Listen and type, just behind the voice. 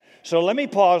So let me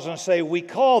pause and say we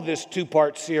call this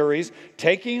two-part series,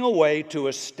 Taking Away to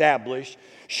Establish,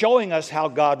 showing us how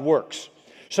God works.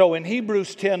 So in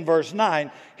Hebrews 10, verse 9,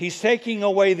 he's taking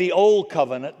away the old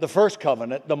covenant, the first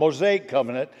covenant, the Mosaic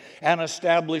covenant, and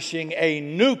establishing a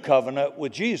new covenant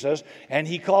with Jesus, and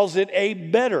he calls it a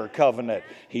better covenant.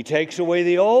 He takes away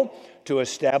the old to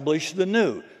establish the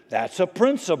new. That's a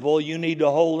principle you need to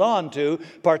hold on to,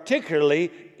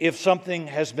 particularly if something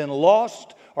has been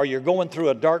lost or you're going through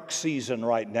a dark season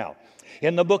right now.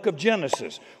 In the book of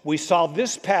Genesis, we saw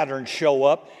this pattern show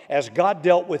up as God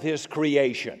dealt with his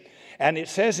creation. And it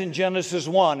says in Genesis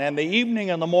 1, and the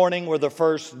evening and the morning were the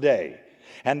first day.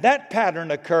 And that pattern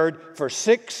occurred for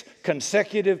 6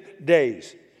 consecutive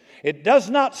days. It does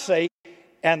not say,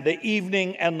 and the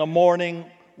evening and the morning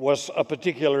was a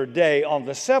particular day on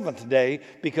the 7th day,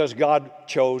 because God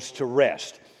chose to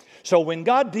rest. So when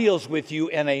God deals with you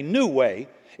in a new way,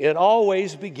 it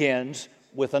always begins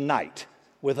with a night,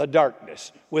 with a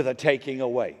darkness, with a taking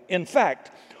away. In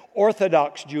fact,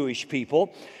 Orthodox Jewish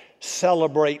people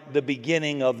celebrate the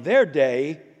beginning of their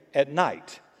day at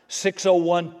night.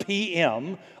 6:01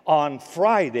 p.m. on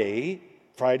Friday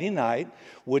night,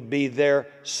 would be their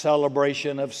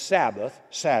celebration of Sabbath,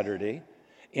 Saturday,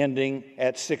 ending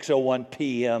at 6:01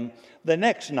 p.m. the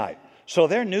next night. So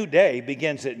their new day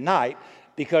begins at night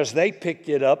because they picked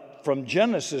it up from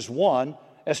Genesis 1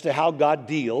 as to how God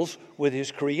deals with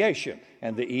his creation,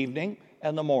 and the evening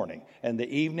and the morning, and the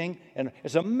evening. And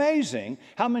it's amazing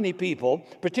how many people,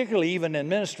 particularly even in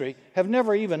ministry, have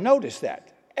never even noticed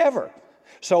that, ever.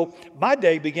 So my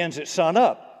day begins at sun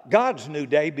up. God's new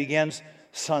day begins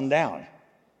sundown.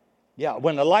 Yeah,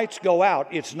 when the lights go out,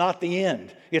 it's not the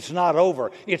end. It's not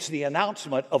over. It's the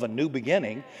announcement of a new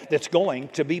beginning that's going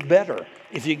to be better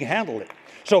if you can handle it.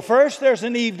 So first there's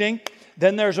an evening,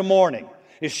 then there's a morning.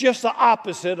 It's just the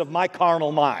opposite of my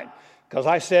carnal mind. Because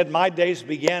I said my days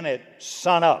begin at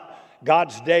sun up.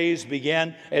 God's days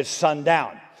begin at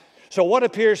sundown. So what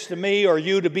appears to me or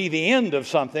you to be the end of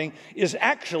something is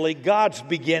actually God's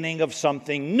beginning of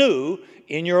something new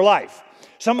in your life.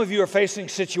 Some of you are facing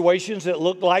situations that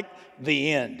look like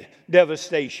the end,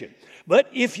 devastation. But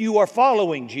if you are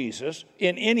following Jesus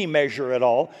in any measure at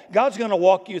all, God's going to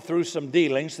walk you through some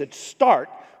dealings that start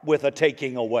with a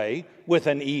taking away, with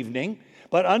an evening.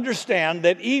 But understand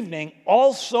that evening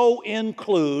also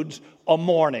includes a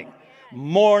morning.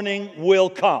 Morning will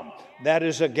come. That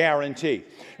is a guarantee.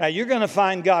 Now, you're going to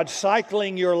find God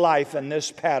cycling your life in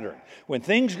this pattern. When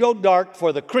things go dark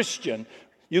for the Christian,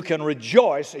 you can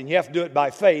rejoice, and you have to do it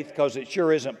by faith because it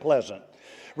sure isn't pleasant.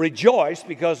 Rejoice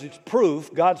because it's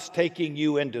proof God's taking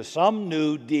you into some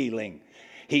new dealing.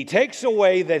 He takes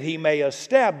away that he may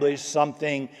establish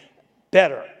something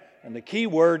better. And the key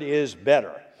word is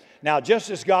better. Now, just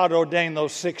as God ordained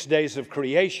those 6 days of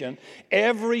creation,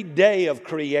 every day of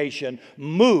creation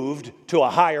moved to a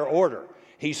higher order.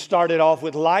 He started off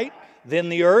with light, then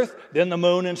the earth, then the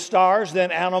moon and stars,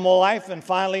 then animal life, and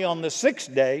finally on the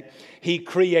 6th day, he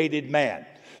created man.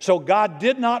 So God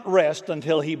did not rest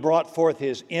until he brought forth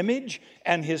his image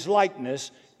and his likeness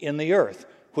in the earth,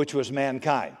 which was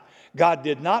mankind. God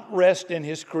did not rest in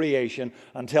his creation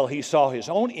until he saw his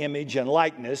own image and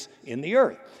likeness in the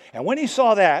earth. And when he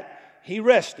saw that, he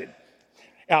rested.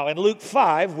 Now, in Luke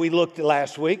 5, we looked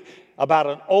last week about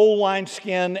an old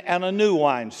wineskin and a new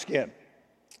wineskin.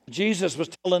 Jesus was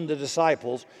telling the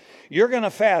disciples, you're going to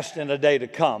fast in a day to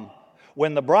come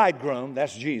when the bridegroom,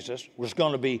 that's Jesus, was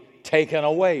going to be taken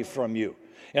away from you.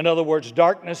 In other words,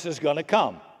 darkness is going to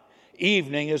come.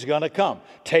 Evening is going to come.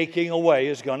 Taking away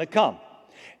is going to come.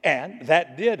 And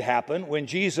that did happen when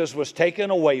Jesus was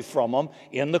taken away from them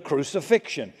in the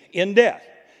crucifixion, in death.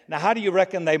 Now, how do you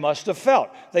reckon they must have felt?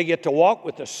 They get to walk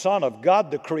with the Son of God,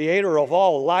 the creator of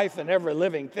all life and every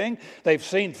living thing. They've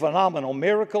seen phenomenal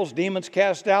miracles, demons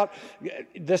cast out.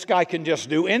 This guy can just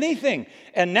do anything.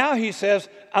 And now he says,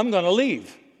 I'm going to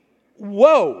leave.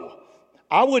 Whoa!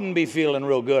 I wouldn't be feeling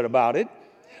real good about it.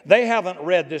 They haven't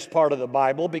read this part of the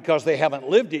Bible because they haven't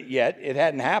lived it yet. It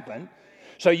hadn't happened.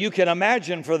 So you can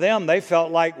imagine for them, they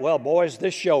felt like, well, boys,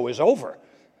 this show is over.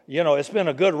 You know, it's been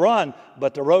a good run,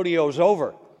 but the rodeo's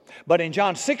over. But in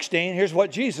John 16, here's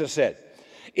what Jesus said.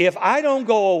 If I don't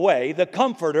go away, the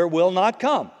Comforter will not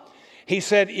come. He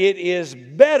said, it is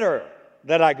better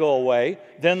that I go away,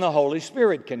 then the Holy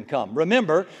Spirit can come.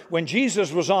 Remember, when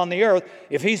Jesus was on the earth,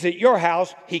 if he's at your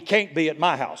house, he can't be at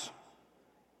my house.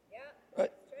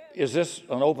 Is this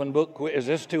an open book? Is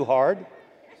this too hard?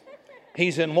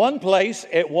 He's in one place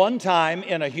at one time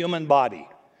in a human body,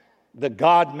 the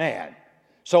God-man.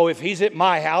 So if he's at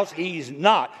my house, he's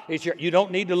not. You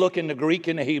don't need to look in the Greek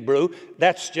and the Hebrew.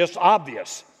 That's just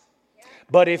obvious.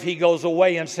 But if he goes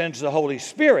away and sends the Holy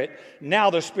Spirit, now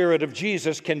the Spirit of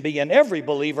Jesus can be in every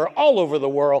believer all over the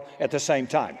world at the same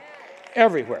time.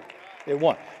 Everywhere they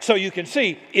want. So you can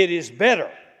see it is better.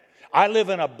 I live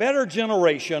in a better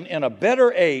generation, in a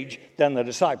better age than the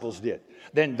disciples did,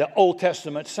 than the Old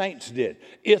Testament saints did.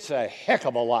 It's a heck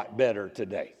of a lot better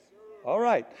today. All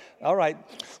right.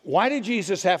 Why did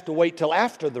Jesus have to wait till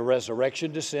after the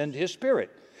resurrection to send his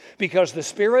Spirit? Because the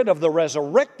Spirit of the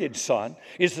resurrected Son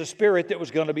is the Spirit that was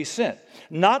going to be sent.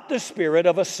 Not the Spirit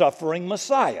of a suffering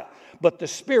Messiah, but the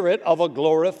Spirit of a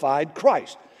glorified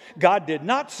Christ. God did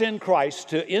not send Christ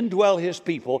to indwell his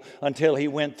people until he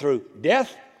went through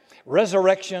death,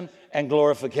 resurrection, and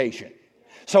glorification.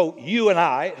 So you and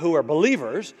I, who are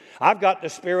believers, I've got the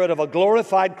Spirit of a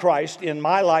glorified Christ in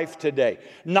my life today.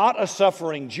 Not a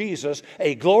suffering Jesus,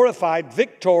 a glorified,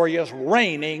 victorious,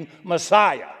 reigning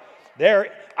Messiah.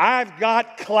 I've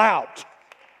got clout.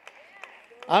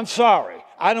 I'm sorry.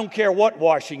 I don't care what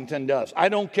Washington does. I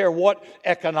don't care what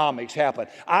economics happen.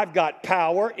 I've got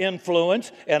power,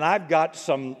 influence, and I've got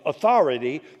some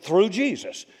authority through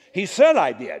Jesus. He said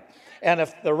I did. And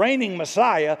if the reigning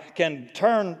Messiah can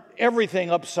turn everything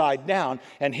upside down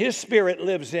and his Spirit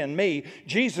lives in me,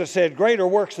 Jesus said, greater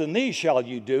works than these shall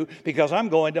you do because I'm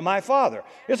going to my Father.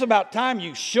 It's about time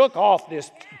you shook off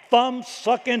this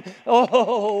thumb-sucking,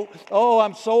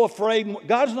 I'm so afraid.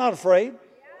 God's not afraid.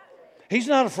 He's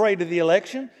not afraid of the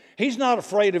election. He's not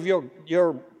afraid of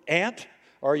your aunt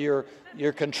or your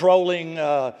controlling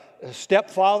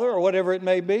stepfather or whatever it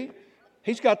may be.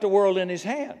 He's got the world in his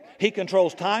hand. He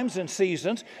controls times and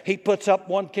seasons. He puts up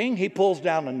one king. He pulls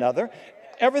down another.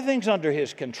 Everything's under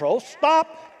his control.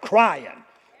 Stop crying.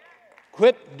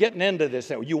 Quit getting into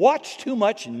this. You watch too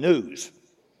much news.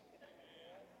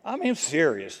 I mean,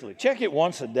 seriously. Check it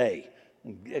once a day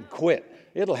and quit.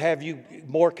 It'll have you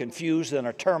more confused than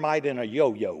a termite in a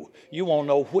yo-yo. You won't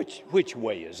know which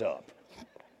way is up.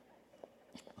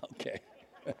 Okay.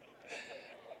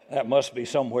 That must be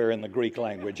somewhere in the Greek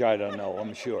language. I don't know,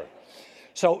 I'm sure.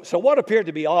 So what appeared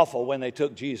to be awful when they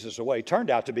took Jesus away turned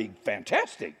out to be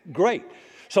fantastic, great.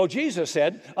 So Jesus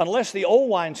said, unless the old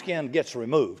wineskin gets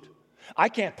removed, I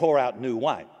can't pour out new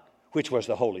wine, which was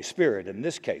the Holy Spirit in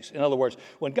this case. In other words,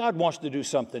 when God wants to do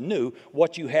something new,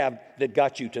 what you have that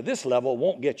got you to this level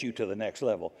won't get you to the next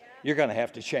level. You're going to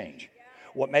have to change.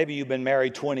 Maybe you've been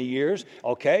married 20 years,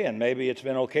 okay, and maybe it's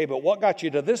been okay, but what got you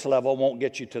to this level won't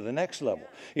get you to the next level.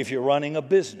 If you're running a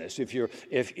business, if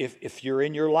you're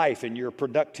in your life and your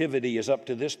productivity is up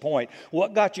to this point,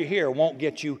 what got you here won't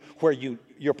get you where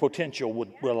your potential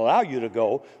will allow you to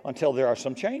go until there are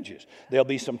some changes. There'll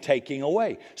be some taking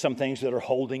away, some things that are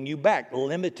holding you back,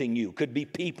 limiting you. Could be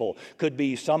people, could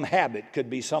be some habit, could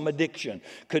be some addiction,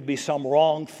 could be some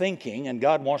wrong thinking, and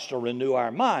God wants to renew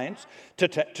our minds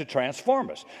to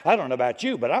transform us. I don't know about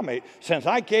you, but since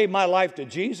I gave my life to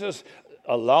Jesus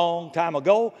a long time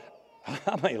ago,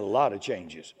 I made a lot of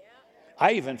changes.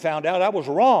 I even found out I was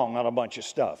wrong on a bunch of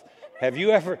stuff. Have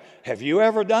you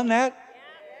ever done that?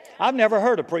 I've never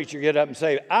heard a preacher get up and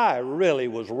say, I really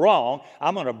was wrong.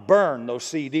 I'm going to burn those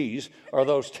CDs or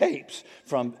those tapes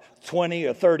from 20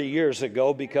 or 30 years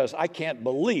ago because I can't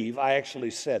believe I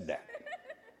actually said that.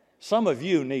 Some of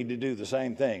you need to do the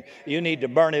same thing. You need to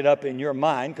burn it up in your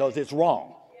mind because it's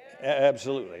wrong.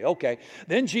 Absolutely. Okay.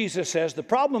 Then Jesus says, the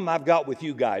problem I've got with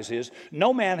you guys is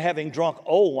no man having drunk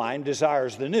old wine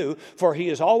desires the new, for he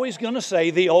is always going to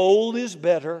say the old is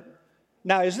better.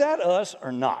 Now, is that us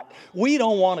or not? We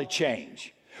don't want to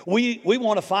change. We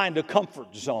want to find a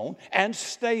comfort zone and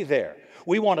stay there.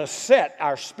 We want to set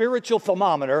our spiritual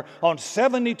thermometer on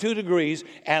 72 degrees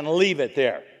and leave it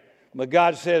there. But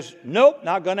God says, nope,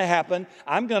 not going to happen.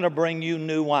 I'm going to bring you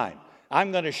new wine.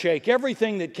 I'm going to shake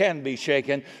everything that can be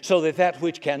shaken so that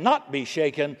which cannot be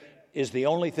shaken is the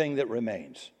only thing that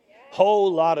remains.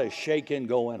 Whole lot of shaking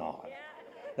going on.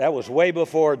 That was way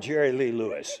before Jerry Lee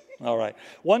Lewis. All right.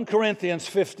 1 Corinthians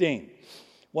 15.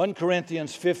 1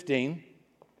 Corinthians 15,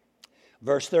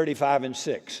 verse 35 and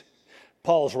 6.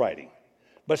 Paul's writing.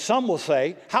 But some will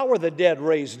say, how are the dead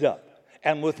raised up?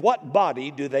 And with what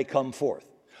body do they come forth?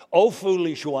 O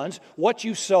foolish ones, what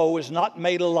you sow is not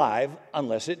made alive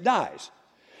unless it dies.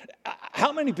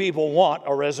 How many people want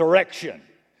a resurrection?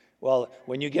 Well,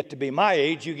 when you get to be my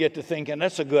age, you get to thinking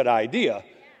that's a good idea,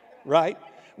 right?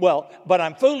 Well, but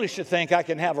I'm foolish to think I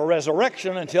can have a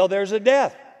resurrection until there's a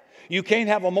death. You can't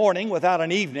have a morning without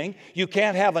an evening. You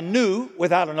can't have a new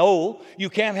without an old. You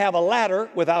can't have a latter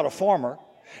without a former.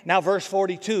 Now, verse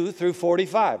 42 through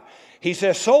 45. He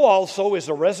says, so also is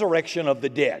the resurrection of the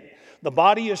dead. The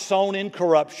body is sown in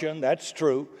corruption, that's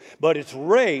true, but it's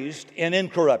raised in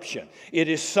incorruption. It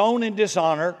is sown in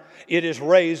dishonor, it is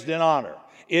raised in honor.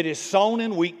 It is sown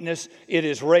in weakness. It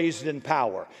is raised in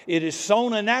power. It is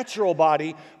sown a natural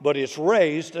body, but it's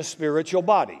raised a spiritual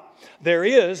body. There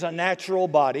is a natural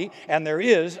body and there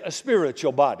is a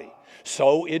spiritual body.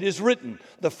 So it is written,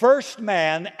 the first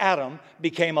man, Adam,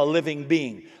 became a living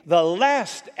being. The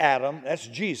last Adam, that's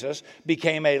Jesus,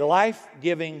 became a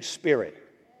life-giving spirit.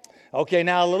 Okay,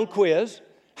 now a little quiz.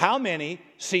 How many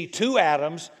see two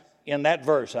Adams in that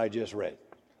verse I just read?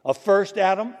 A first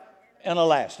Adam and a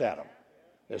last Adam.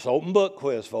 It's open book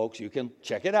quiz, folks. You can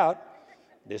check it out.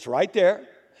 It's right there.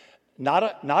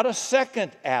 Not a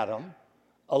second Adam,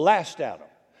 a last Adam.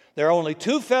 There are only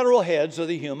two federal heads of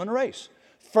the human race.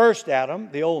 First Adam,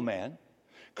 the old man.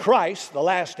 Christ, the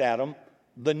last Adam,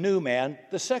 the new man,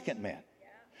 the second man.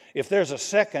 If there's a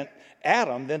second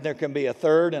Adam, then there can be a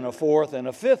third and a fourth and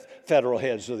a fifth federal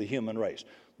heads of the human race.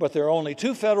 But there are only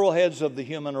two federal heads of the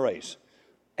human race,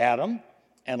 Adam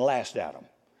and last Adam.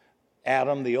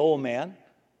 Adam, the old man,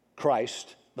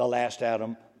 Christ, the last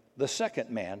Adam, the second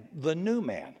man, the new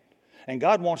man. And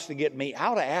God wants to get me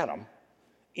out of Adam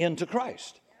into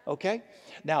Christ. Okay?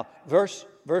 Now, verse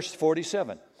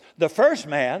 47. The first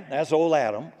man, that's old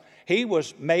Adam, he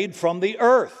was made from the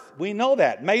earth. We know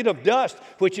that. Made of dust,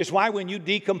 which is why when you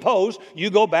decompose, you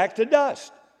go back to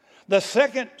dust. The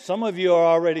second, some of you are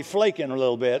already flaking a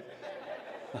little bit.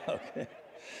 Okay.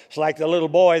 It's like the little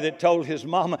boy that told his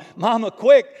mama, Mama,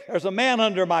 quick, there's a man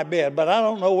under my bed, but I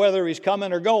don't know whether he's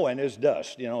coming or going. It's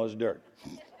dust, it's dirt.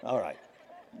 All right.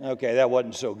 Okay, that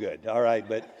wasn't so good. All right,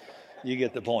 but you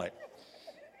get the point.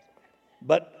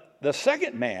 But the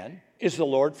second man is the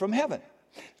Lord from heaven.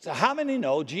 So how many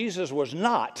know Jesus was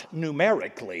not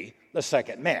numerically the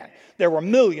second man? There were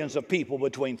millions of people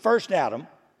between first Adam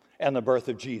and the birth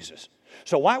of Jesus.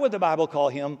 So why would the Bible call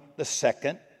him the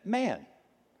second man?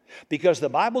 Because the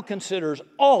Bible considers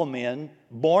all men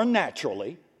born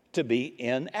naturally to be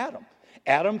in Adam.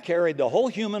 Adam carried the whole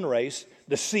human race,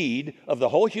 the seed of the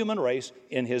whole human race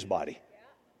in his body.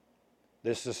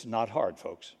 This is not hard,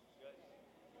 folks.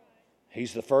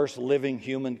 He's the first living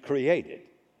human created.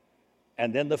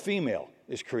 And then the female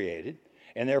is created,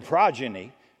 and their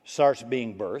progeny starts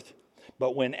being birthed.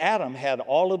 But when Adam had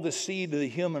all of the seed of the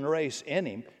human race in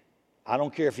him, I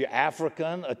don't care if you're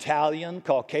African, Italian,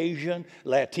 Caucasian,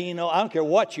 Latino, I don't care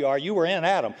what you are, you were in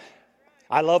Adam.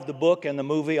 I love the book and the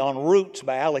movie On Roots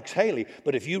by Alex Haley,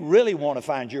 but if you really want to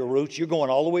find your roots, you're going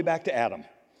all the way back to Adam,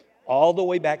 all the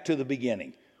way back to the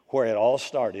beginning, where it all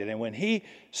started. And when he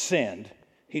sinned,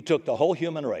 he took the whole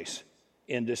human race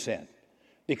into sin.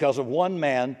 Because of one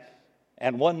man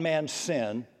and one man's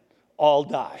sin, all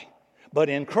die. But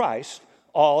in Christ,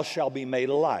 all shall be made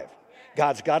alive.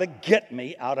 God's got to get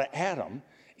me out of Adam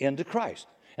into Christ.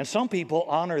 And some people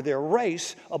honor their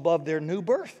race above their new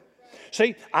birth.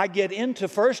 See, I get into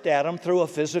first Adam through a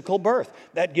physical birth.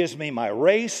 That gives me my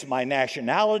race, my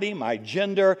nationality, my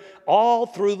gender, all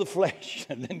through the flesh.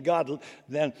 And then God,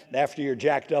 after you're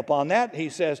jacked up on that, he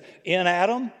says, in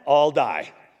Adam, all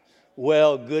die.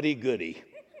 Well, goody, goody.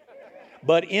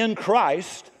 But in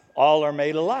Christ, all are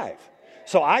made alive.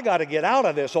 So I got to get out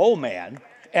of this old man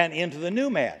and into the new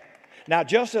man. Now,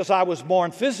 just as I was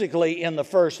born physically in the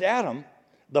first Adam,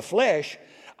 the flesh,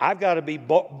 I've got to be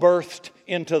birthed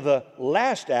into the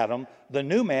last Adam, the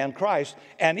new man, Christ.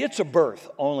 And it's a birth,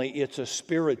 only it's a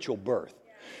spiritual birth.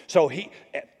 So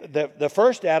the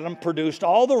first Adam produced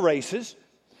all the races.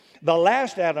 The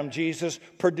last Adam, Jesus,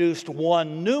 produced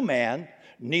one new man,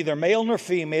 neither male nor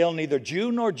female, neither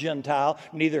Jew nor Gentile,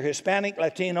 neither Hispanic,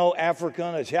 Latino,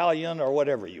 African, Italian, or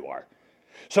whatever you are.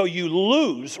 So you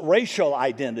lose racial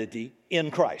identity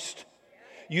in Christ.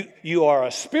 You are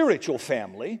a spiritual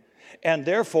family, and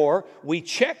therefore we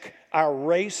check our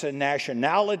race and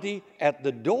nationality at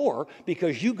the door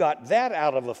because you got that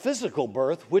out of a physical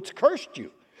birth which cursed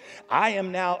you. I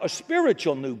am now a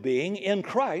spiritual new being in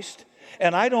Christ,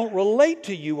 and I don't relate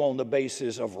to you on the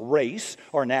basis of race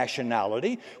or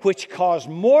nationality, which caused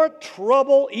more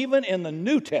trouble even in the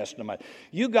New Testament.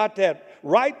 You got that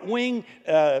right-wing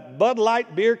Bud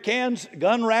Light beer cans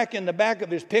gun rack in the back of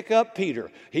his pickup,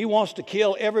 Peter. He wants to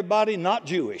kill everybody not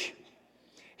Jewish.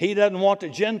 He doesn't want the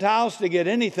Gentiles to get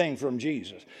anything from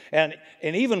Jesus. And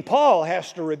even Paul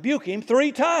has to rebuke him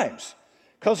 3 times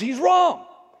because he's wrong.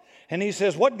 And he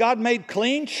says, what God made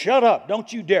clean, shut up.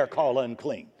 Don't you dare call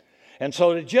unclean. And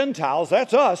so the Gentiles,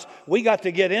 that's us, we got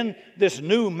to get in this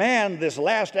new man, this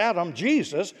last Adam,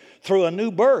 Jesus, through a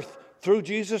new birth, through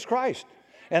Jesus Christ.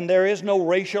 And there is no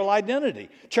racial identity.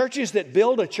 Churches that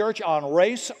build a church on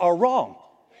race are wrong.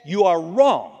 You are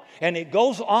wrong. And it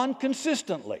goes on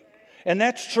consistently. And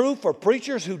that's true for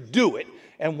preachers who do it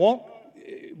and won't.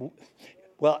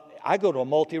 Well, I go to a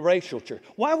multiracial church.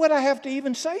 Why would I have to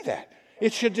even say that?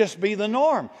 It should just be the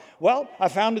norm. Well, I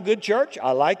found a good church.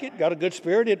 I like it. Got a good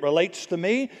spirit. It relates to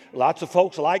me. Lots of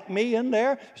folks like me in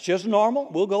there. It's just normal.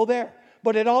 We'll go there.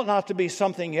 But it ought not to be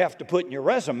something you have to put in your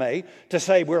resume to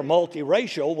say we're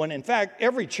multiracial, when in fact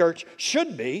every church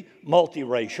should be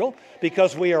multiracial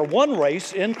because we are one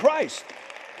race in Christ.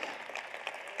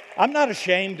 I'm not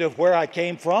ashamed of where I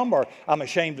came from, or I'm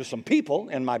ashamed of some people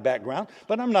in my background,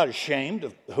 but I'm not ashamed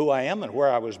of who I am and where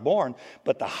I was born.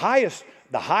 But the highest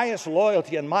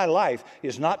loyalty in my life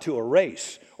is not to a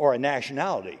race or a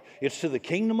nationality. It's to the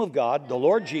kingdom of God, the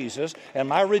Lord Jesus, and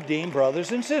my redeemed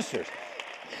brothers and sisters.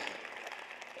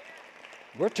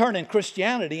 We're turning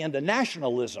Christianity into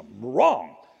nationalism.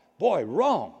 Wrong. Boy,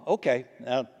 wrong. Okay,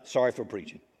 sorry for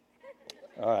preaching.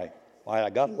 All right. Well, I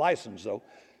got a license, though.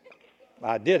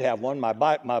 I did have one.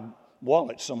 My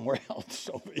wallet's somewhere else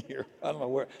over here. I don't know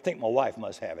where. I think my wife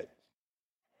must have it.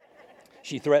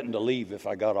 She threatened to leave if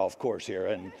I got off course here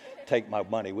and take my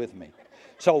money with me.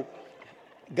 So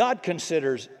God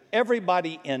considers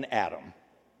everybody in Adam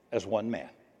as one man.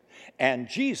 And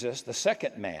Jesus, the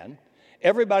second man,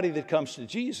 everybody that comes to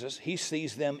Jesus, he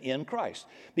sees them in Christ.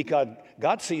 Because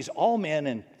God sees all men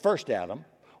in first Adam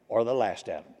or the last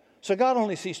Adam. So God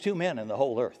only sees two men in the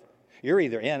whole earth. You're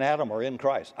either in Adam or in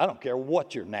Christ. I don't care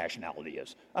what your nationality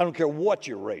is. I don't care what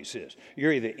your race is.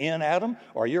 You're either in Adam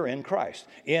or you're in Christ.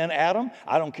 In Adam,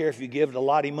 I don't care if you give to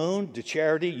Lottie Moon, to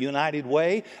charity, United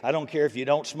Way. I don't care if you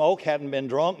don't smoke, hadn't been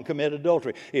drunk, and committed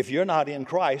adultery. If you're not in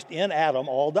Christ, in Adam,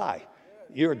 all die.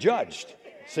 You're judged.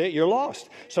 See, you're lost.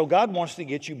 So God wants to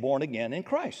get you born again in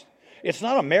Christ. It's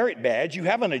not a merit badge. You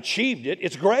haven't achieved it.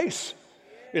 It's grace.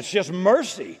 It's just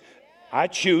mercy. I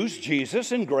choose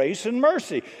Jesus and grace and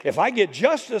mercy. If I get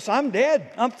justice, I'm dead.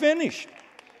 I'm finished.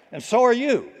 And so are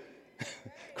you.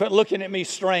 Quit looking at me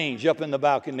strange up in the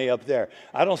balcony up there.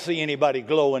 I don't see anybody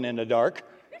glowing in the dark.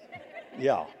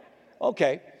 Yeah.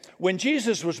 Okay. When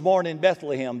Jesus was born in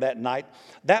Bethlehem that night,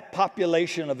 that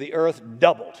population of the earth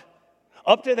doubled.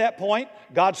 Up to that point,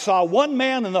 God saw one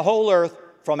man in the whole earth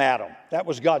from Adam. That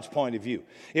was God's point of view.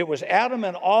 It was Adam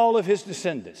and all of his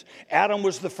descendants. Adam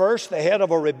was the first, the head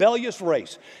of a rebellious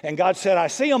race. And God said, I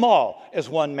see them all as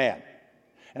one man.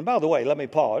 And by the way, let me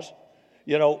pause.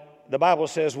 You know, the Bible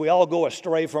says we all go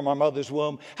astray from our mother's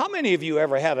womb. How many of you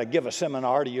ever had to give a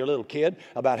seminar to your little kid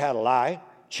about how to lie,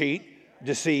 cheat,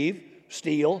 deceive,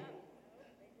 steal?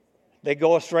 They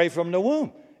go astray from the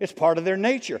womb. It's part of their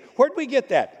nature. Where'd we get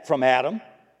that? From Adam.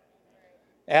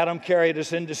 Adam carried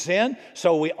us into sin,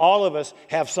 so all of us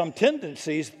have some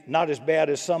tendencies, not as bad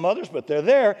as some others, but they're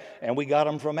there, and we got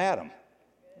them from Adam.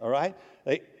 All right?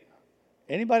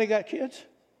 Anybody got kids?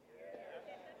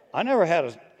 I never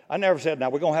said, now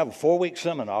we're going to have a 4-week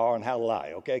seminar on how to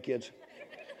lie, okay, kids?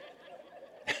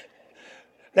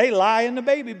 They lie in the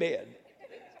baby bed.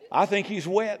 I think he's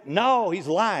wet. No, he's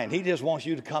lying. He just wants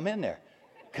you to come in there.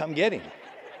 Come get him.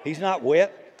 He's not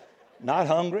wet, not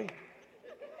hungry.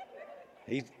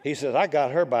 He says, I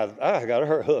got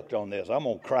her hooked on this. I'm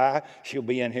going to cry. She'll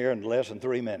be in here in less than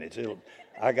 3 minutes.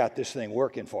 I got this thing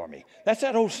working for me. That's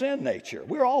that old sin nature.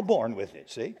 We're all born with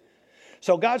it, see?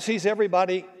 So God sees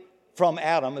everybody from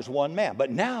Adam as one man.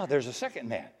 But now there's a second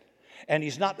man. And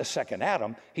he's not the second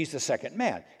Adam. He's the second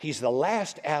man. He's the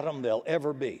last Adam there'll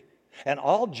ever be. And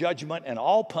all judgment and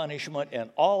all punishment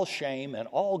and all shame and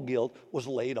all guilt was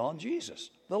laid on Jesus,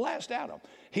 the last Adam.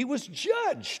 He was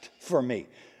judged for me.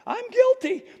 I'm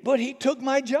guilty, but he took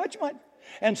my judgment.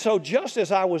 And so just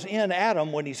as I was in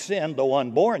Adam when he sinned, though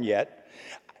unborn yet,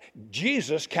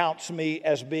 Jesus counts me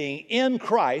as being in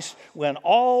Christ when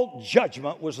all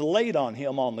judgment was laid on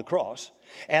him on the cross,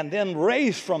 and then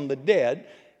raised from the dead.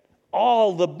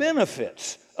 All the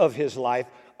benefits of his life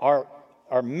are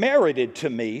merited to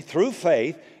me through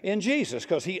faith in Jesus,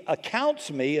 because he accounts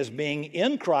me as being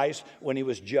in Christ when he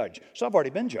was judged. So I've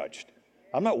already been judged.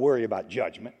 I'm not worried about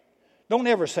judgment. Don't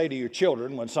ever say to your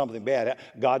children when something bad happens,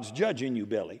 God's judging you,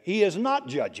 Billy. He is not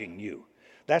judging you.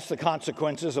 That's the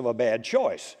consequences of a bad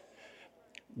choice.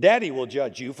 Daddy will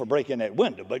judge you for breaking that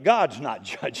window, but God's not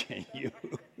judging you.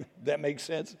 That makes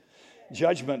sense?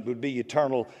 Judgment would be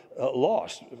eternal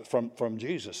loss from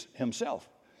Jesus himself.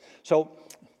 So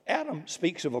Adam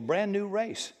speaks of a brand new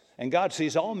race, and God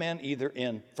sees all men either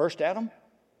in first Adam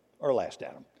or last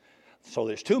Adam. So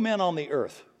there's two men on the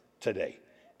earth today.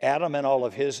 Adam and all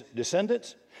of his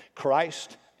descendants,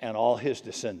 Christ and all his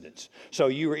descendants. So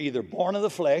you are either born of the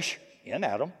flesh in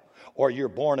Adam, or you're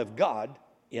born of God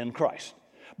in Christ.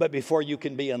 But before you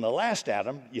can be in the last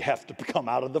Adam, you have to come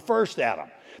out of the first Adam.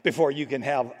 Before you can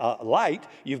have light,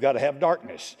 you've got to have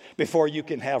darkness. Before you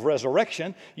can have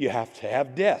resurrection, you have to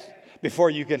have death. Before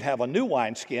you can have a new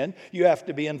wineskin, you have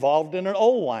to be involved in an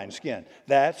old wineskin.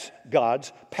 That's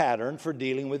God's pattern for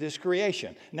dealing with his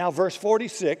creation. Now, verse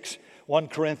 46, 1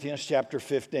 Corinthians chapter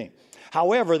 15.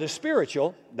 However, the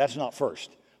spiritual, that's not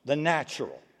first. The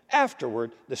natural.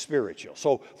 Afterward, the spiritual.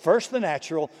 So first the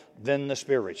natural, then the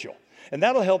spiritual. And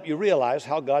that'll help you realize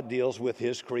how God deals with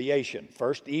his creation.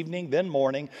 First evening, then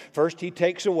morning. First he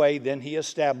takes away, then he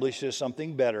establishes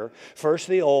something better. First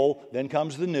the old, then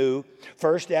comes the new.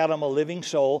 First Adam, a living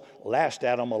soul. Last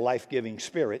Adam, a life-giving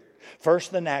spirit.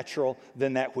 First the natural,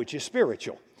 then that which is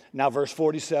spiritual. Now verse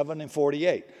 47 and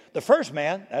 48. The first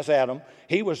man, that's Adam,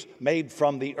 he was made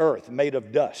from the earth, made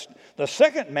of dust. The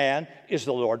second man is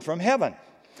the Lord from heaven.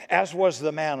 As was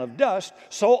the man of dust,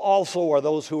 so also are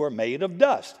those who are made of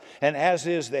dust. And as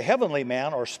is the heavenly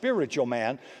man or spiritual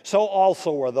man, so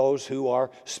also are those who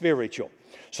are spiritual.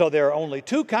 So there are only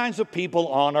two kinds of people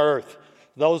on earth.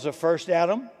 Those of first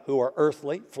Adam, who are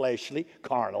earthly, fleshly,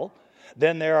 carnal.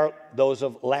 Then there are those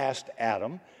of last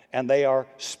Adam, and they are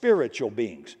spiritual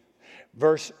beings.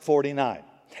 Verse 49.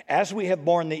 As we have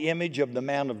borne the image of the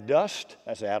man of dust,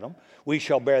 that's Adam, we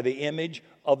shall bear the image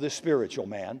of the spiritual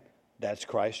man. That's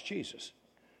Christ Jesus.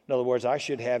 In other words, I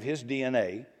should have his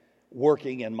DNA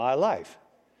working in my life.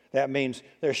 That means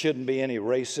there shouldn't be any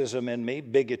racism in me,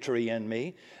 bigotry in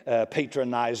me,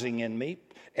 patronizing in me,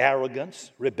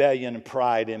 arrogance, rebellion, and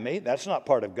pride in me. That's not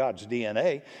part of God's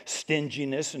DNA.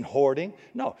 Stinginess and hoarding.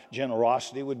 No,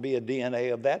 generosity would be a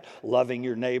DNA of that. Loving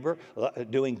your neighbor,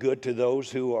 doing good to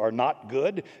those who are not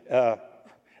good.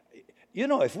 You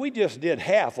know, if we just did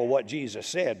half of what Jesus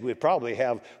said, we'd probably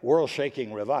have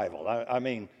world-shaking revival. I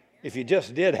mean, if you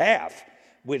just did half,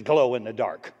 we'd glow in the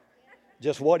dark.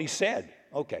 Just what he said.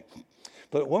 Okay.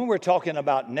 But when we're talking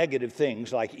about negative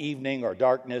things like evening or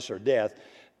darkness or death,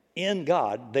 in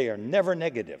God, they are never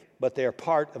negative, but they are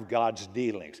part of God's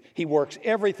dealings. He works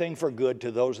everything for good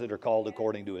to those that are called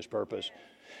according to his purpose.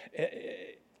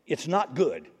 It's not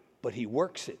good, but he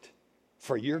works it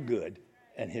for your good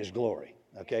and his glory.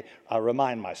 Okay, I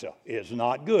remind myself, it's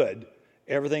not good.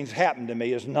 Everything's happened to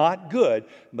me is not good,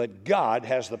 but God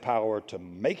has the power to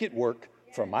make it work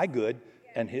for my good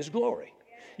and his glory.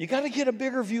 You got to get a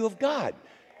bigger view of God.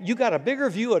 You got a bigger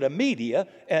view of the media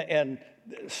and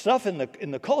stuff in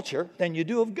the culture than you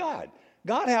do of God.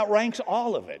 God outranks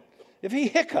all of it. If he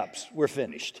hiccups, we're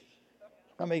finished.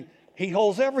 I mean, he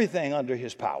holds everything under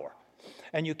his power.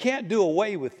 And you can't do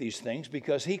away with these things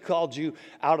because he called you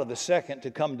out of the second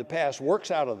to come to pass, works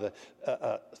out of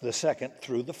the second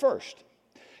through the first.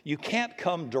 You can't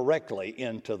come directly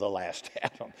into the last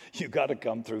Adam. You've got to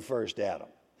come through first Adam.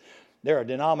 There are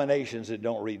denominations that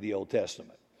don't read the Old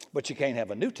Testament, but you can't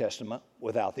have a New Testament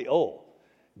without the Old.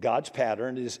 God's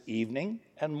pattern is evening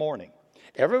and morning.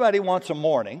 Everybody wants a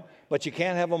morning, but you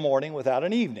can't have a morning without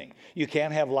an evening. You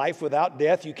can't have life without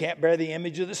death. You can't bear the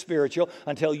image of the spiritual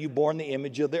until you've borne the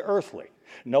image of the earthly.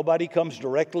 Nobody comes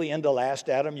directly into last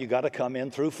Adam. You got to come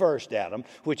in through first Adam,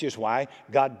 which is why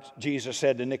Jesus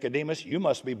said to Nicodemus, you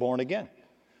must be born again.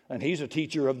 And he's a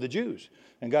teacher of the Jews.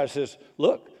 And God says,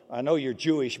 look, I know you're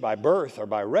Jewish by birth or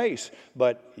by race,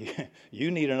 but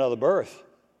you need another birth.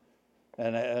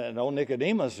 And old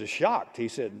Nicodemus is shocked. He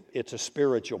said, it's a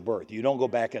spiritual birth. You don't go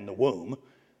back in the womb.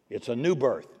 It's a new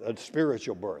birth, a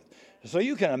spiritual birth. So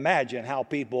you can imagine how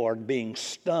people are being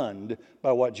stunned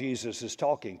by what Jesus is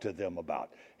talking to them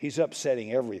about. He's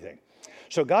upsetting everything.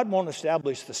 So God won't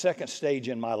establish the second stage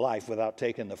in my life without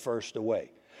taking the first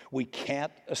away. We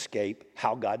can't escape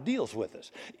how God deals with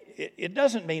us. It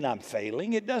doesn't mean I'm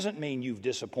failing. It doesn't mean you've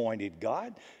disappointed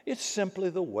God. It's simply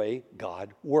the way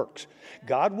God works.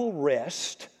 God will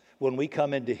rest when we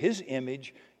come into his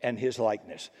image and his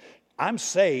likeness. I'm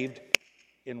saved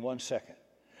in 1 second.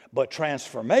 But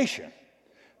transformation,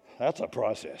 that's a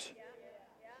process.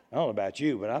 I don't know about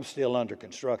you, but I'm still under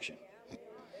construction.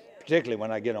 Particularly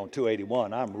when I get on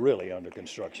 281, I'm really under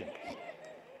construction.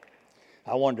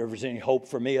 I wonder if there's any hope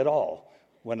for me at all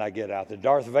when I get out. The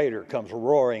Darth Vader comes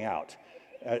roaring out.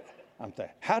 I'm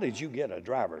thinking, how did you get a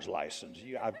driver's license?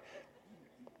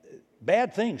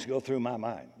 Bad things go through my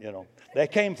mind, you know. They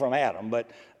came from Adam, but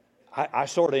I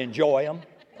sort of enjoy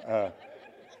them.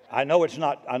 I know it's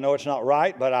not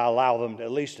right, but I allow them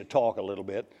at least to talk a little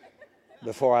bit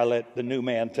before I let the new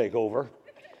man take over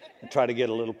and try to get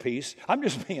a little peace. I'm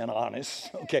just being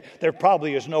honest, okay? There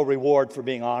probably is no reward for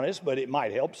being honest, but it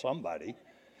might help somebody.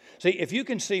 See, if you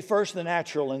can see first the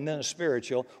natural and then the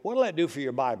spiritual, what will that do for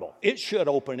your Bible? It should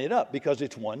open it up because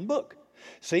it's one book.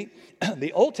 See,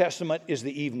 the Old Testament is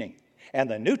the evening, and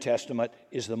the New Testament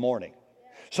is the morning.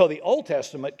 So the Old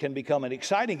Testament can become an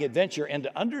exciting adventure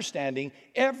into understanding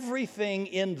everything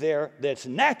in there that's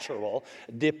natural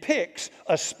depicts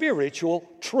a spiritual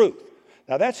truth.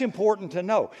 Now that's important to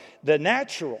know. The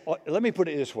natural, let me put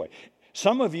it this way.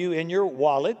 Some of you in your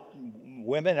wallet,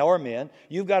 women or men,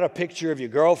 you've got a picture of your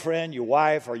girlfriend, your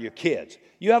wife, or your kids.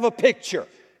 You have a picture.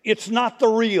 It's not the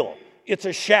real. It's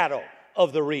a shadow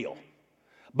of the real.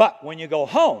 But when you go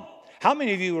home, how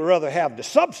many of you would rather have the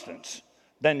substance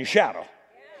than the shadow?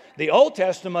 The Old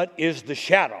Testament is the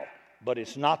shadow, but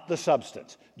it's not the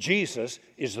substance. Jesus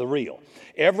is the real.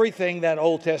 Everything that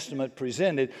Old Testament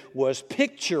presented was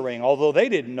picturing, although they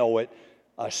didn't know it,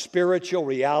 a spiritual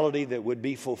reality that would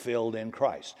be fulfilled in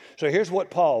Christ. So here's what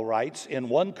Paul writes in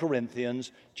 1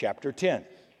 Corinthians chapter 10.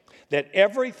 That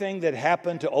everything that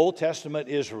happened to Old Testament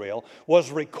Israel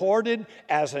was recorded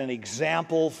as an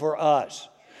example for us.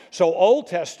 So Old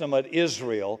Testament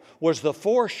Israel was the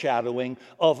foreshadowing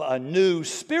of a new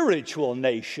spiritual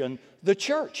nation, the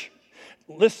church.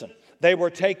 Listen, they were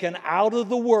taken out of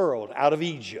the world, out of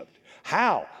Egypt.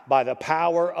 How? By the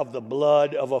power of the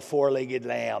blood of a four-legged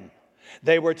lamb.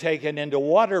 They were taken into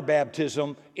water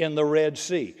baptism in the Red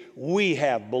Sea. We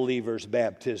have believers'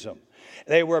 baptism.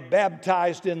 They were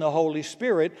baptized in the Holy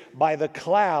Spirit by the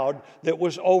cloud that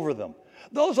was over them.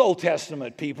 Those Old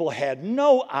Testament people had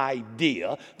no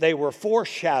idea they were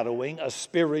foreshadowing a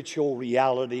spiritual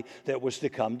reality that was to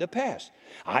come to pass.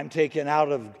 I'm taken out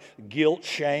of guilt,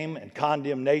 shame, and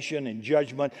condemnation and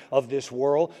judgment of this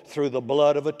world through the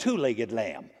blood of a two-legged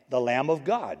lamb, the Lamb of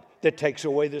God that takes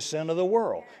away the sin of the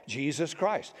world, Jesus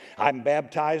Christ. I'm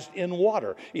baptized in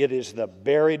water. It is the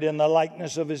buried in the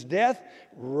likeness of his death,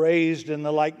 raised in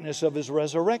the likeness of his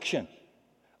resurrection.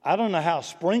 I don't know how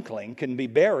sprinkling can be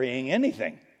burying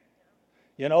anything.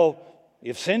 You know,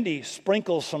 if Cindy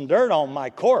sprinkles some dirt on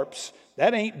my corpse,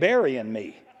 that ain't burying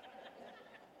me.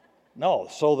 No,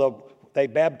 so they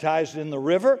baptized in the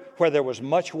river where there was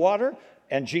much water,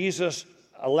 and Jesus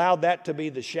allowed that to be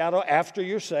the shadow. After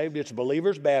you're saved, it's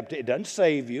believers' baptism. It doesn't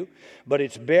save you, but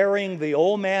it's burying the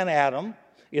old man Adam.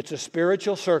 It's a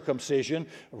spiritual circumcision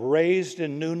raised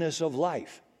in newness of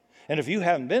life. And if you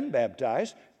haven't been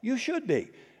baptized, you should be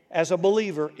as a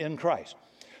believer in Christ.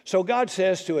 So God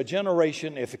says to a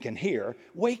generation, if it can hear,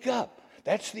 wake up.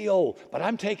 That's the old, but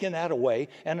I'm taking that away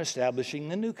and establishing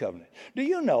the new covenant. Do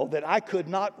you know that I could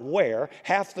not wear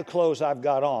half the clothes I've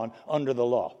got on under the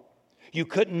law? You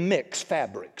couldn't mix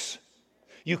fabrics.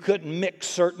 You couldn't mix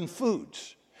certain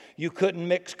foods. You couldn't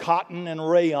mix cotton and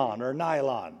rayon or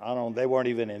nylon. I don't know, they weren't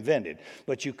even invented.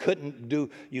 But you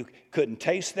couldn't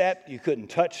taste that, you couldn't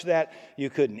touch that, you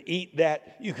couldn't eat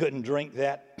that, you couldn't drink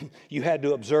that. You had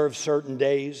to observe certain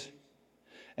days.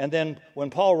 And then when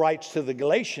Paul writes to the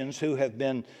Galatians who have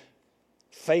been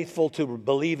faithful to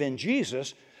believe in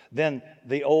Jesus, then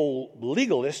the old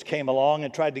legalists came along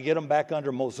and tried to get them back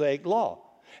under Mosaic law.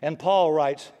 And Paul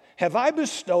writes, have I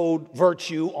bestowed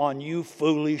virtue on you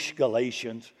foolish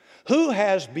Galatians? Who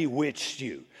has bewitched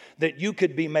you that you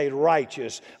could be made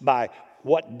righteous by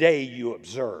what day you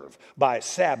observe, by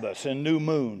Sabbaths and new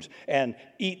moons, and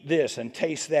eat this and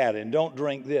taste that and don't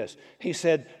drink this? He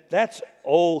said, that's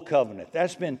old covenant.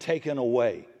 That's been taken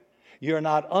away. You're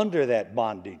not under that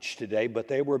bondage today, but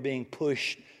they were being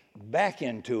pushed back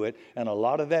into it, and a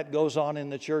lot of that goes on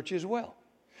in the church as well.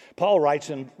 Paul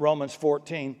writes in Romans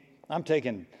 14, I'm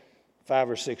taking 5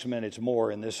 or 6 minutes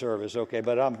more in this service, okay,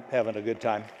 but I'm having a good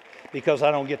time because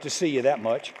I don't get to see you that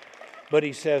much. But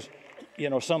he says, you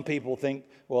know, some people think,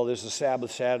 well, there's a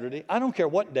Sabbath Saturday. I don't care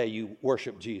what day you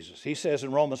worship Jesus. He says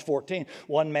in Romans 14,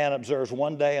 one man observes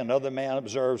one day, another man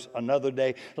observes another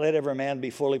day. Let every man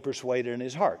be fully persuaded in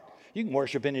his heart. You can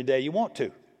worship any day you want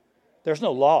to. There's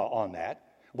no law on that.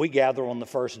 We gather on the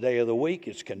first day of the week.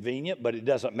 It's convenient, but it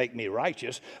doesn't make me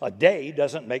righteous. A day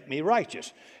doesn't make me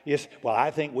righteous. Yes, well,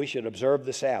 I think we should observe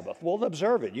the Sabbath. Well,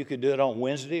 observe it. You could do it on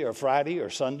Wednesday or Friday or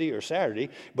Sunday or Saturday,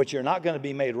 but you're not going to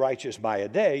be made righteous by a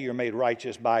day. You're made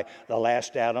righteous by the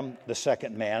last Adam, the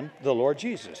second man, the Lord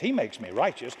Jesus. He makes me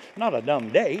righteous, not a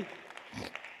dumb day.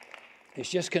 It's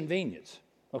just convenience.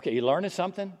 Okay, you learning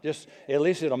something? Just at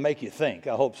least it'll make you think.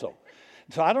 I hope so.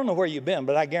 So I don't know where you've been,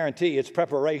 but I guarantee it's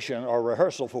preparation or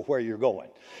rehearsal for where you're going.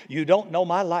 You don't know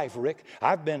my life, Rick.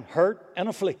 I've been hurt and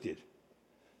afflicted.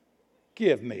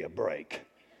 Give me a break.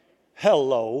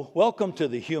 Hello, welcome to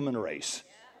the human race.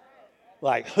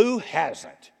 Like, who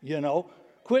hasn't, you know?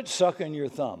 Quit sucking your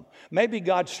thumb. Maybe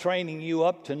God's training you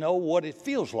up to know what it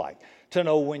feels like, to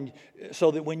know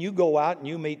so that when you go out and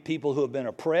you meet people who have been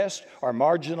oppressed or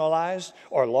marginalized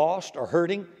or lost or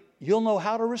hurting, you'll know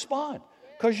how to respond.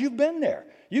 Because you've been there.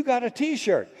 You got a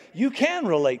T-shirt. You can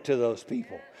relate to those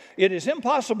people. It is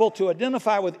impossible to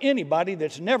identify with anybody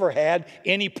that's never had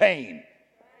any pain.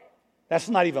 That's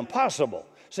not even possible.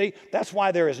 See, that's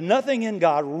why there is nothing in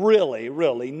God really,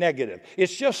 really negative.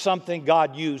 It's just something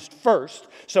God used first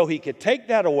so he could take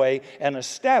that away and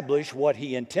establish what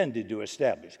he intended to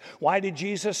establish. Why did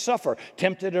Jesus suffer?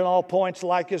 Tempted in all points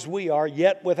like as we are,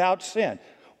 yet without sin.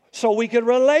 So we could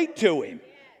relate to him.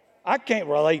 I can't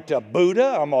relate to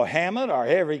Buddha or Mohammed or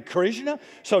Hare Krishna.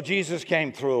 So Jesus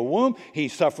came through a womb. He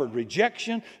suffered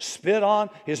rejection, spit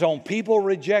on. His own people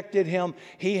rejected him.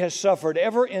 He has suffered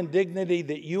every indignity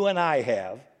that you and I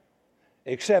have,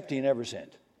 except he never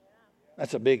sinned.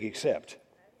 That's a big except.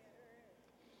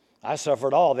 I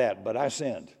suffered all that, but I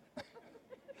sinned.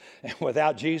 And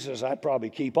without Jesus, I'd probably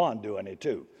keep on doing it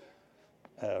too.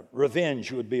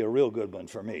 Revenge would be a real good one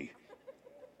for me.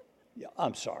 Yeah,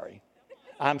 I'm sorry.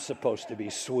 I'm supposed to be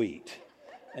sweet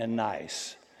and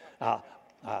nice.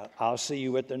 I'll see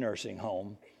you at the nursing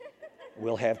home.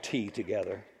 We'll have tea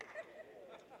together.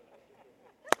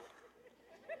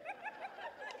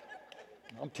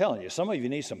 I'm telling you, some of you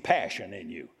need some passion in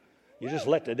you. You just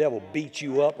let the devil beat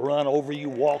you up, run over you,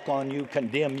 walk on you,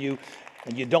 condemn you,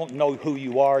 and you don't know who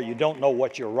you are. You don't know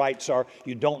what your rights are.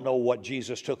 You don't know what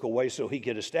Jesus took away so he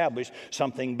could establish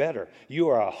something better. You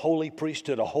are a holy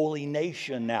priesthood, a holy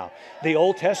nation now. The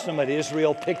Old Testament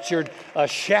Israel pictured a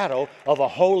shadow of a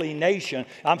holy nation.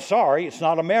 I'm sorry, it's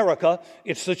not America.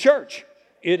 It's the church.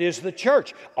 It is the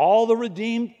church. All the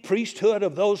redeemed priesthood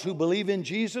of those who believe in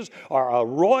Jesus are a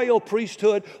royal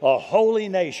priesthood, a holy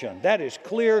nation. That is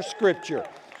clear scripture.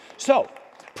 So,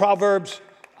 Proverbs,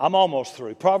 I'm almost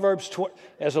through. Proverbs,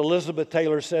 as Elizabeth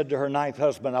Taylor said to her ninth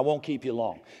husband, I won't keep you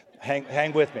long.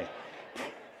 Hang with me.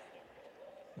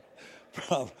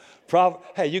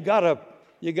 Hey, you got up,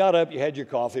 you had your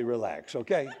coffee, relax,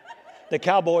 okay? The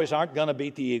Cowboys aren't going to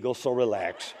beat the Eagles, so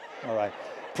relax, all right?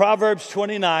 Proverbs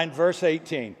 29, verse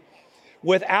 18.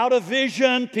 Without a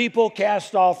vision, people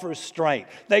cast off restraint.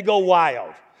 They go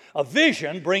wild. A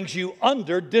vision brings you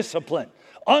under discipline,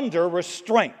 under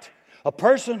restraint. A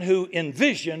person who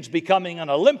envisions becoming an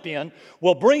Olympian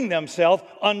will bring themselves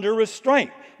under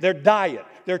restraint. Their diet,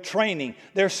 their training,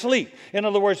 their sleep. In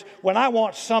other words, when I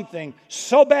want something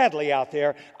so badly out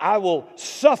there, I will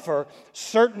suffer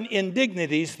certain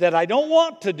indignities that I don't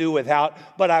want to do without,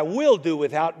 but I will do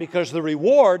without because the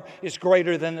reward is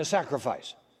greater than the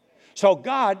sacrifice. So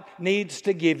God needs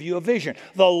to give you a vision.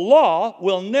 The law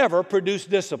will never produce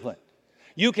discipline.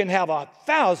 You can have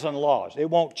 1,000 laws.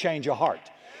 It won't change a heart.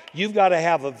 You've got to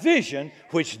have a vision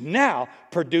which now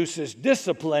produces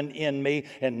discipline in me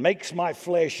and makes my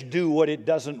flesh do what it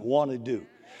doesn't want to do.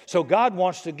 So God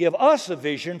wants to give us a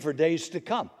vision for days to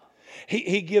come.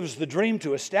 He gives the dream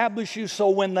to establish you so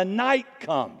when the night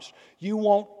comes, you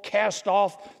won't cast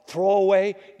off, throw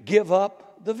away, give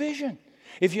up the vision.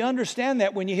 If you understand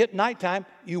that when you hit nighttime,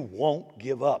 you won't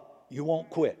give up. You won't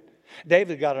quit.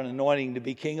 David got an anointing to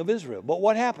be king of Israel. But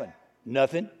what happened?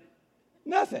 Nothing.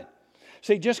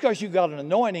 See, just because you got an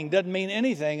anointing doesn't mean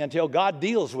anything until God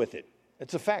deals with it.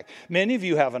 It's a fact. Many of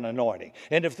you have an anointing.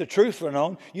 And if the truth were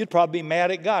known, you'd probably be mad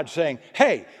at God saying,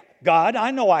 hey, God, I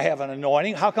know I have an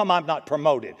anointing. How come I'm not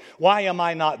promoted? Why am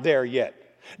I not there yet?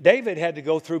 David had to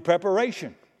go through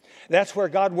preparation. That's where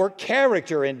God worked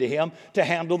character into him to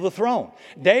handle the throne.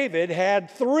 David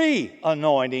had 3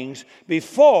 anointings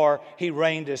before he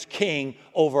reigned as king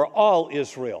over all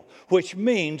Israel, which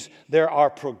means there are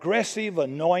progressive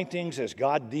anointings as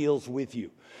God deals with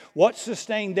you. What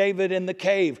sustained David in the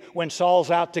cave when Saul's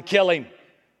out to kill him?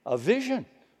 A vision.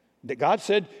 That God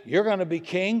said, you're going to be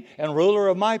king and ruler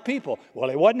of my people. Well,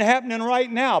 it wasn't happening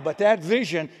right now, but that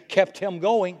vision kept him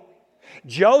going.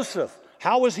 Joseph,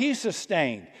 how was he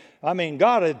sustained? I mean,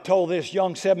 God had told this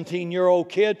young 17-year-old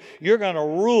kid, you're going to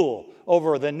rule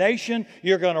over the nation,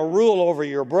 you're going to rule over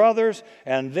your brothers,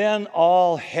 and then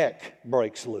all heck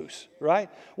breaks loose, right?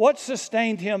 What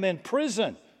sustained him in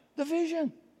prison? The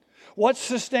vision. What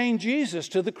sustained Jesus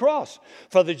to the cross?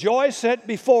 For the joy set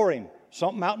before him,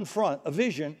 something out in front, a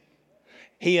vision,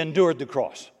 he endured the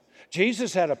cross.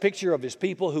 Jesus had a picture of his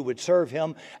people who would serve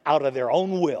him out of their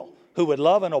own will, who would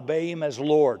love and obey him as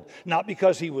Lord. Not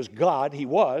because he was God, he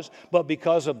was, but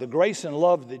because of the grace and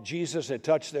love that Jesus had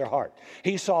touched their heart.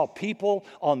 He saw people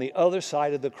on the other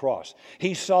side of the cross.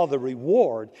 He saw the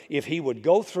reward if he would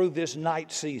go through this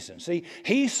night season. See,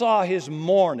 he saw his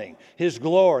morning, his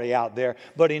glory out there,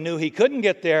 but he knew he couldn't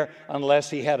get there unless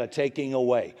he had a taking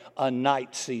away, a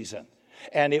night season.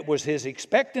 And it was his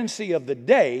expectancy of the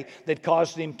day that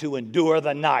caused him to endure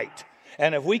the night.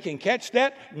 And if we can catch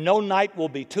that, no night will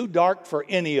be too dark for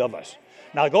any of us.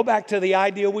 Now go back to the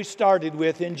idea we started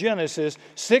with in Genesis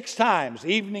 6 times,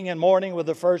 evening and morning with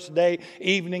the first day,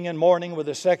 evening and morning with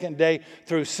the second day,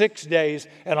 through 6 days,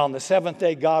 and on the seventh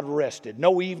day God rested.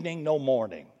 No evening, no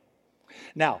morning.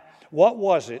 Now, what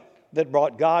was it that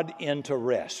brought God into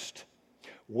rest?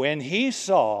 When he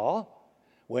saw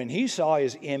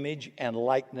his image and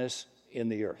likeness in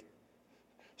the earth.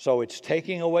 So it's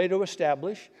taking away to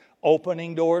establish,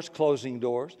 opening doors, closing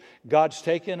doors. God's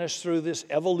taken us through this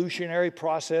evolutionary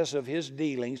process of his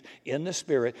dealings in the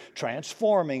Spirit,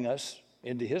 transforming us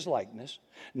into his likeness,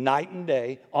 night and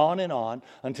day, on and on,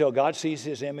 until God sees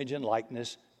his image and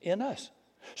likeness in us.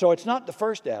 So it's not the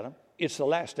first Adam, it's the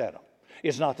last Adam.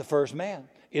 It's not the first man,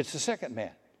 it's the second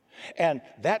man. And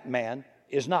that man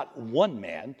is not one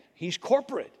man, he's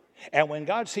corporate. And when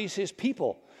God sees his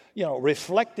people,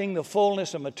 reflecting the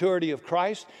fullness and maturity of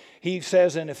Christ, he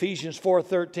says in Ephesians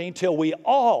 4:13, till we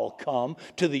all come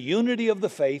to the unity of the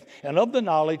faith and of the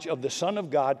knowledge of the Son of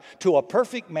God, to a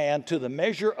perfect man, to the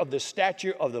measure of the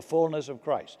stature of the fullness of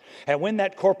Christ. And when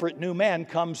that corporate new man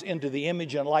comes into the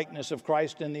image and likeness of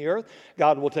Christ in the earth,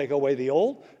 God will take away the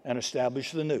old and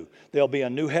establish the new. There'll be a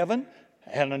new heaven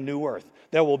and a new earth.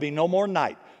 There will be no more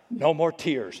night, no more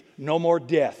tears, no more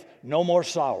death, no more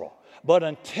sorrow. But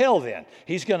until then,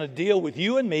 he's going to deal with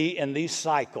you and me in these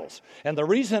cycles. And the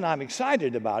reason I'm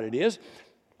excited about it is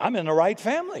I'm in the right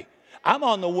family. I'm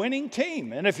on the winning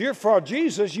team. And if you're for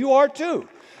Jesus, you are too.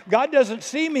 God doesn't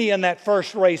see me in that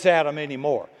first race Adam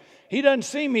anymore. He doesn't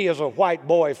see me as a white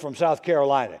boy from South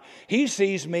Carolina. He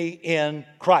sees me in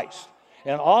Christ.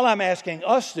 And all I'm asking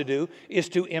us to do is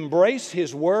to embrace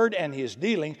his word and his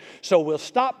dealing, so we'll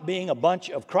stop being a bunch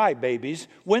of crybabies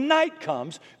when night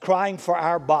comes crying for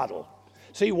our bottle.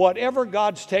 See, whatever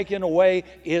God's taken away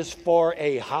is for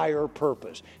a higher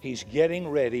purpose. He's getting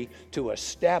ready to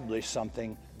establish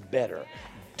something better.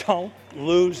 Don't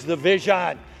lose the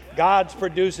vision. God's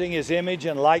producing his image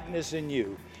and likeness in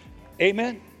you.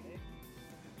 Amen?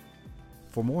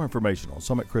 For more information on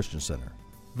Summit Christian Center,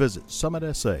 visit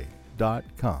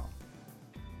summitsa.com.